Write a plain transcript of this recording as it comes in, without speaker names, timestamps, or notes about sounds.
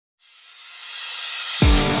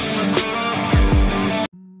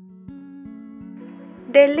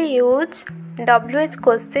Daily use WH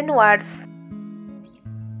question words.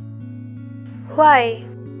 Why?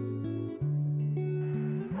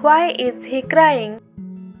 Why is he crying?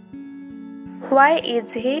 Why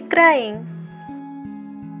is he crying?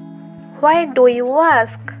 Why do you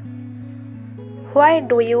ask? Why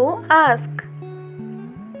do you ask?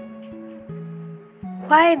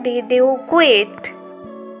 Why did you quit?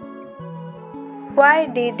 Why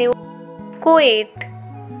did you quit?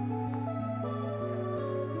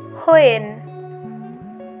 When?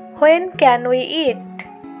 When can we eat?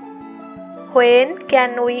 When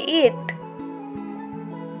can we eat?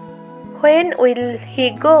 When will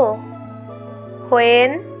he go?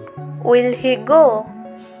 When will he go?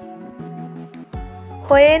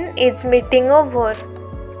 When is meeting over?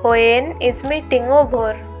 When is meeting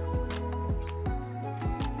over?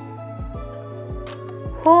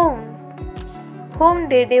 Whom? Whom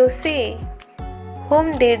did you see?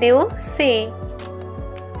 Whom did you see?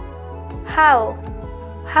 How?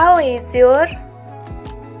 How is your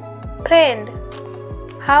friend?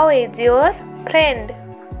 How is your friend?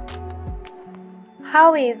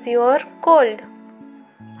 How is your cold?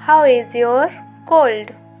 How is your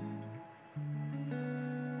cold?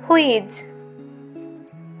 Which?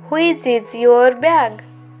 Which is your bag?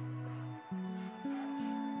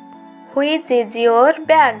 Which is your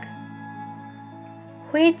bag?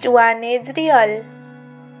 Which one is real?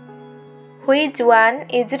 Which one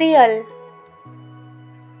is real?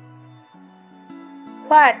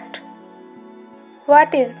 What?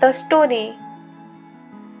 What is the story?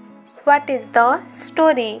 What is the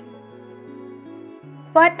story?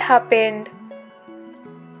 What happened?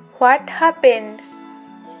 What happened?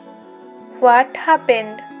 What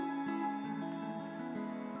happened?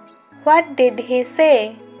 What did he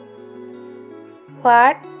say?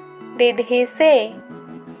 What did he say?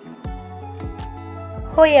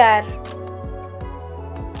 Where?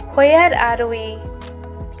 Where are we?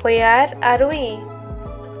 Where are we?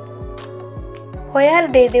 Where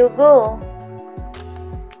did you go?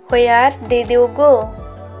 Where did you go?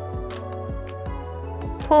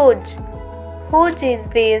 Whose? Whose is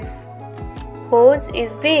this? Whose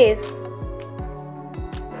is this?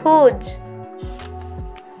 Whose?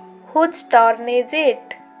 Whose turn is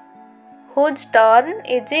it? Whose turn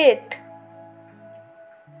is it?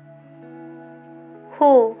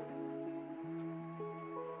 Who?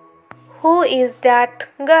 Who is that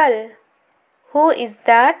girl? Who is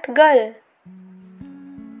that girl?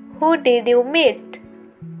 Who did you meet?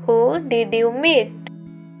 Who did you meet?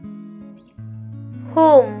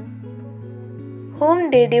 Whom?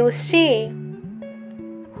 Whom did you see?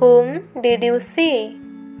 Whom did you see?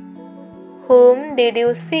 Whom did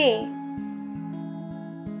you see?